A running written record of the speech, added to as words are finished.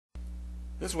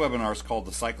This webinar is called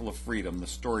The Cycle of Freedom, the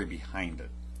Story Behind It.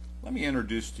 Let me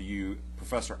introduce to you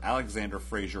Professor Alexander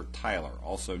Fraser Tytler,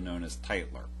 also known as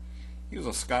Tytler. He was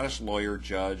a Scottish lawyer,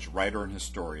 judge, writer, and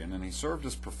historian, and he served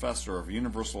as professor of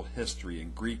universal history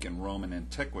and Greek and Roman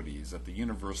antiquities at the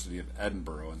University of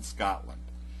Edinburgh in Scotland.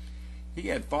 He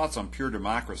had thoughts on pure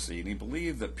democracy, and he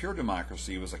believed that pure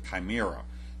democracy was a chimera,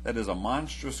 that is, a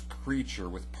monstrous creature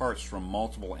with parts from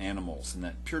multiple animals, and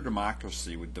that pure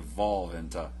democracy would devolve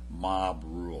into mob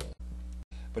rule.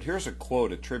 But here's a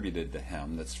quote attributed to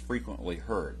him that's frequently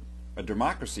heard. A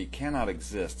democracy cannot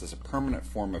exist as a permanent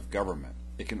form of government.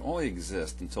 It can only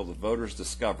exist until the voters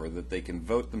discover that they can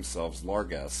vote themselves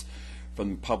largesse from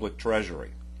the public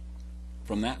treasury.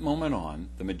 From that moment on,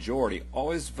 the majority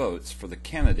always votes for the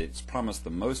candidates promised the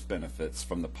most benefits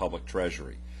from the public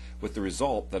treasury, with the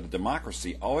result that a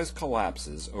democracy always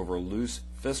collapses over loose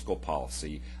fiscal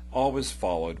policy, always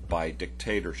followed by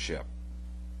dictatorship.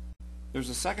 There's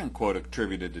a second quote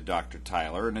attributed to Dr.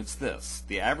 Tytler, and it's this: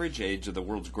 the average age of the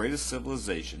world's greatest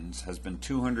civilizations has been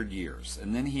 200 years,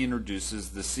 and then he introduces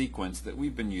the sequence that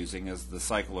we've been using as the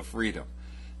cycle of freedom,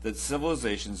 that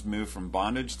civilizations move from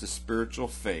bondage to spiritual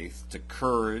faith, to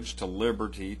courage, to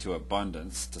liberty, to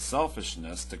abundance, to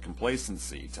selfishness, to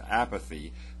complacency, to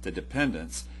apathy, to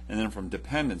dependence, and then from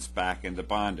dependence back into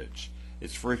bondage.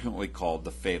 It's frequently called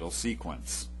the fatal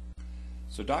sequence.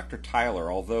 So Dr. Tytler,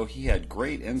 although he had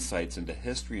great insights into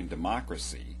history and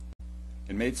democracy,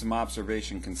 and made some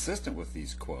observation consistent with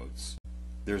these quotes,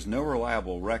 there's no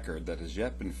reliable record that has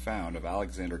yet been found of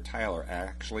Alexander Tytler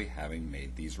actually having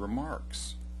made these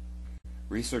remarks.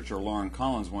 Researcher Lauren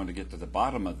Collins wanted to get to the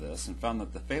bottom of this and found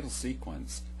that the fatal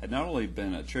sequence had not only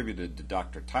been attributed to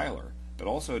Dr. Tytler, but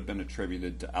also had been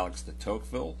attributed to Alex de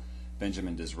Tocqueville,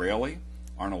 Benjamin Disraeli,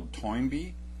 Arnold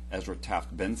Toynbee, Ezra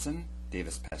Taft Benson,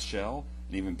 Davis Paschal,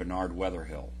 and even Bernard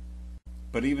Weatherhill.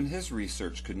 But even his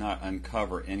research could not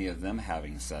uncover any of them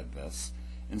having said this,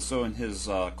 and so in his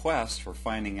quest for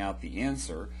finding out the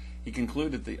answer, he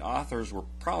concluded the authors were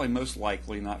probably most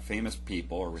likely not famous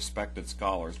people or respected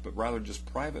scholars, but rather just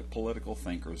private political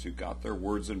thinkers who got their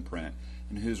words in print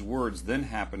and whose words then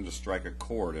happened to strike a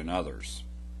chord in others.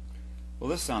 Well,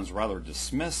 this sounds rather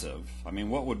dismissive. I mean,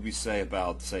 what would we say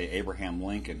about, say, Abraham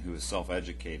Lincoln, who was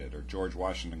self-educated, or George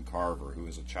Washington Carver, who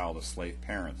was a child of slave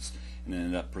parents and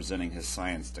ended up presenting his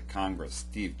science to Congress,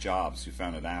 Steve Jobs, who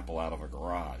found an apple out of a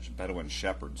garage, Bedouin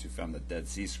shepherds who found the Dead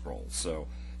Sea Scrolls. So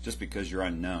just because you're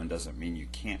unknown doesn't mean you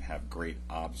can't have great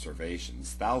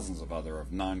observations. Thousands of other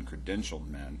non-credentialed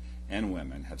men and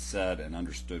women have said and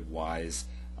understood wise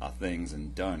things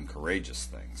and done courageous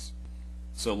things.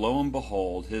 So lo and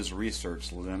behold, his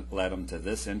research led him to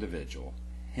this individual,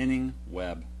 Henning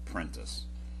Webb Prentis,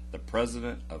 the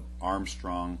president of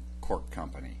Armstrong Cork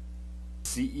Company,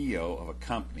 CEO of a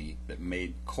company that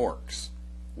made corks.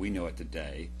 We know it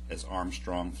today as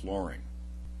Armstrong Flooring.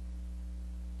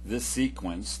 This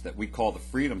sequence that we call the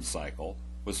Freedom Cycle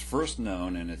was first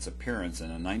known in its appearance in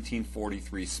a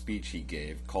 1943 speech he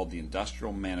gave called The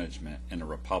Industrial Management in a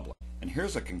Republic. And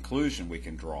here's a conclusion we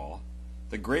can draw.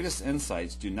 The greatest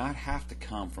insights do not have to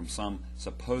come from some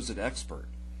supposed expert.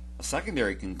 A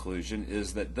secondary conclusion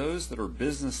is that those that are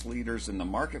business leaders in the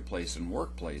marketplace and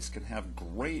workplace can have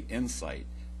great insight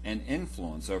and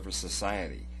influence over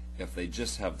society if they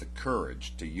just have the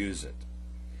courage to use it.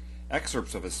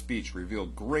 Excerpts of his speech reveal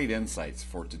great insights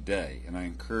for today, and I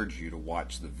encourage you to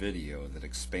watch the video that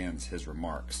expands his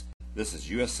remarks. This is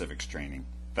U.S. Civics Training.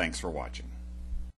 Thanks for watching.